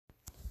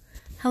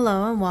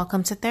Hello and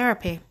welcome to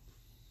therapy.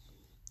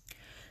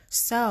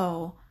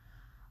 So,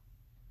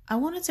 I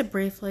wanted to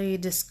briefly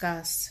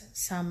discuss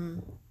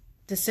some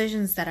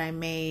decisions that I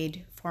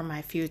made for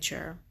my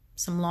future,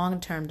 some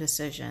long-term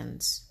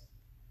decisions.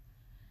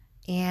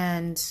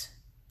 And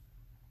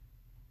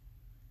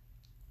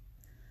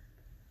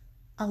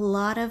a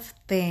lot of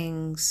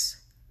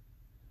things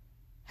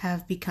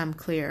have become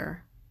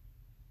clear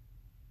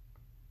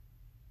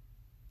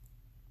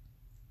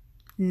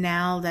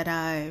now that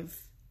I've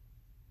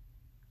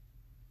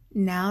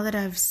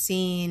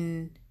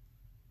seen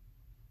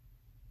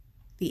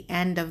the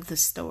end of the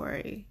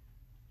story.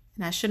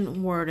 And I shouldn't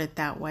word it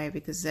that way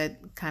because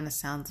that kind of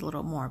sounds a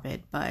little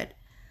morbid, but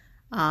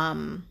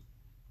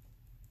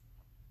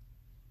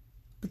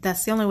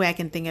that's the only way I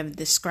can think of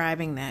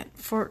describing that.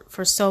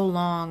 For so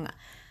long,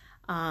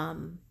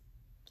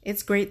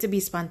 it's great to be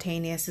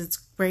spontaneous. It's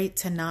great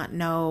to not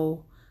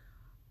know,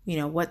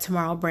 what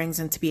tomorrow brings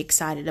and to be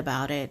excited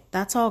about it.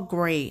 That's all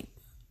great.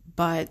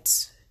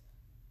 But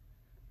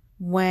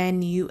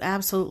when you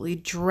absolutely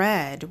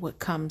dread what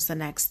comes the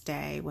next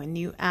day, when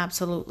you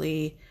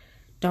absolutely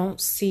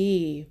don't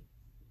see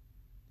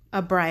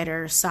a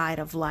brighter side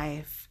of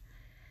life,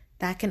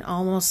 that can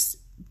almost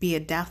be a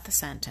death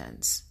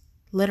sentence,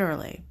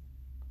 literally.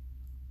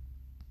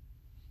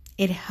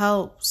 It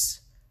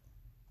helps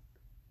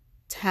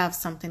to have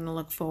something to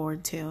look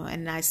forward to.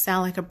 And I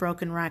sound like a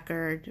broken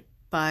record,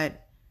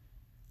 but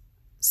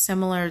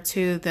similar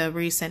to the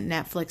recent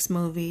Netflix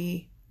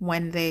movie,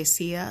 When They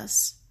See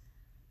Us,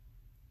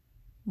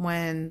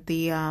 when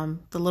the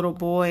little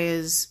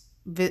boy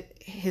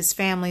his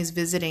family's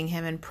visiting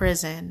him in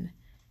prison,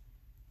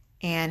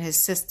 and his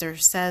sister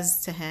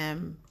says to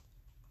him,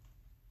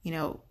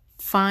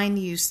 find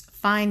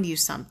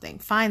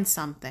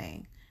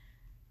something.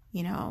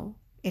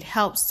 It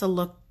helps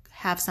to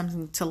have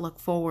something to look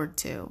forward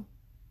to.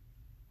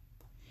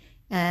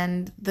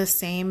 And the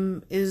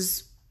same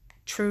is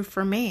true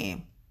for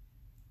me.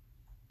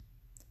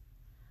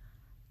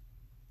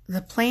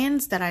 The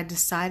plans that I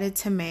decided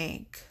to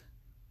make,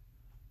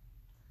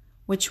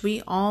 which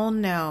we all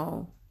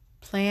know,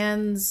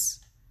 plans,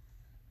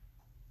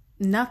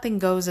 nothing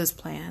goes as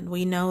planned.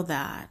 We know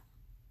that.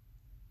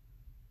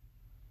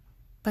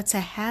 But to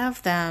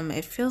have them,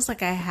 it feels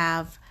like I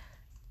have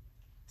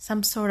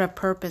some sort of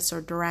purpose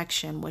or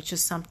direction, which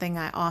is something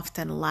I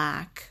often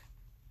lack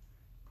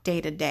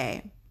day to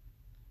day.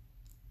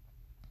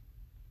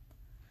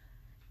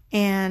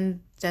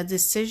 And the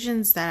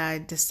decisions that I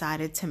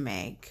decided to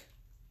make,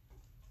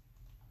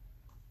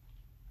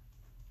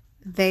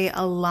 they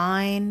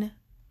align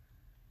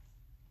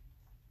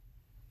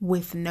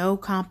with no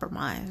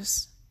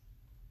compromise.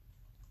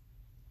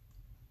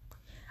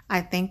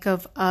 I think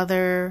of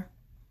other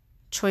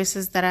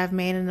choices that I've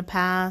made in the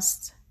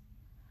past,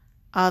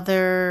 I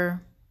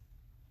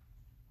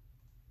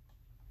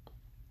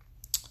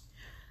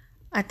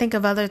think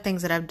of other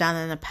things that I've done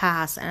in the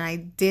past, and I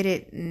did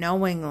it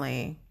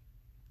knowingly.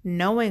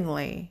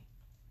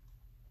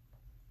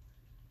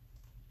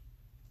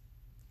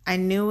 I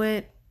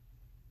knew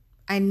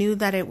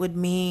that it would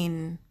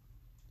mean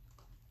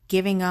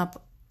giving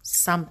up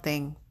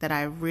something that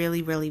I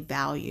really, really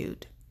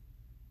valued.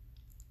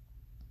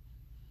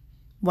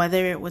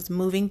 Whether it was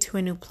moving to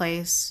a new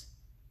place,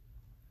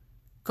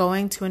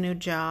 going to a new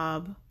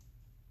job,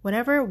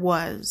 whatever it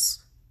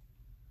was,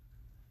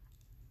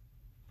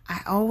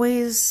 there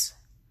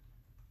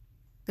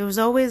was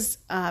always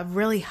a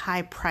really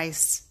high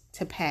price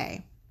to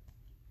pay.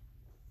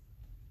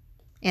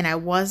 And I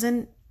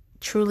wasn't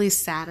truly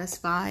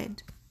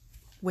satisfied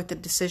with the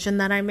decision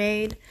that I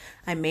made.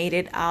 I made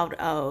it out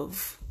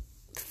of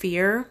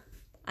fear.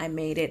 I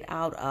made it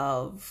out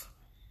of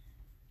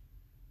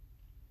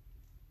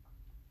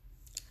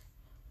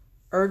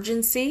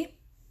urgency.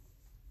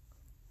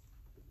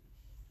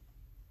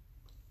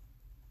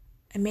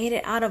 I made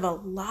it out of a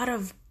lot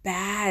of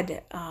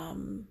bad, a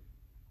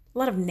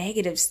lot of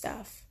negative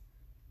stuff.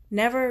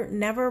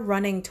 Never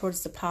running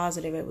towards the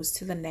positive. It was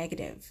to the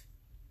negative.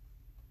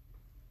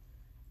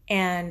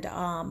 And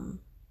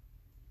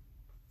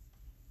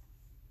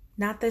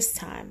not this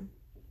time.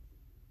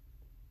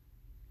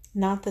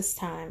 Not this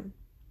time.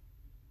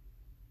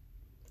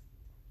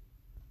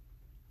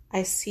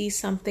 I see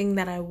something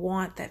that I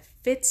want that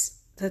fits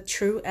the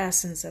true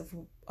essence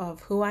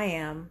of who I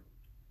am.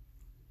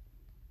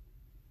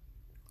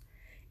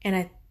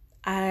 And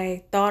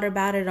I thought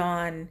about it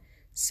on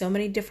so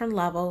many different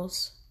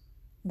levels.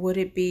 Would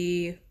it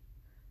be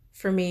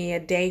for me a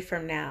day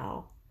from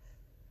now,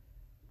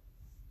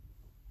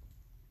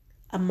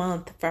 a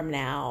month from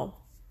now,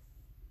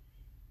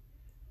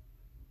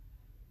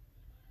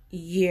 a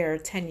year,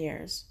 10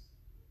 years,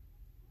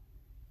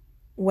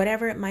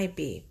 whatever it might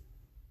be?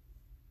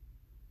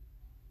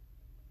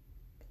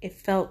 It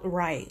felt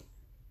right.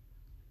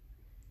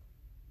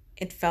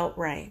 It felt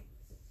right.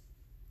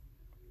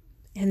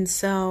 And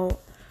so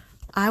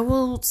I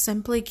will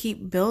simply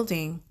keep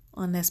building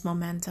on this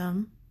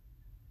momentum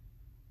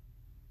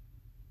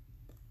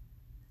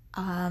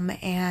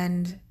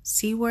and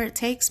see where it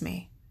takes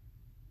me.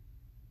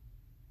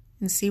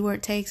 and see where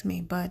it takes me.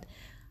 But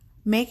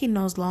making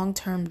those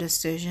long-term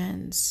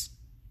decisions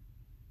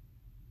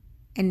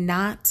and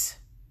not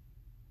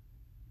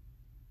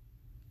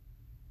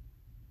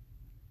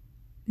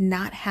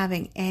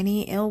having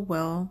any ill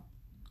will,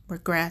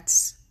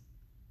 regrets,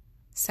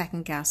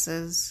 second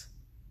guesses,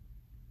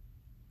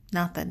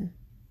 nothing.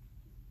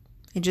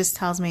 It just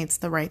tells me it's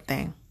the right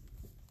thing.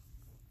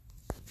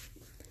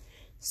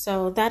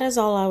 So that is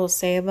all I will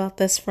say about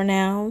this for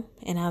now.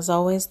 And as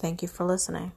always, thank you for listening.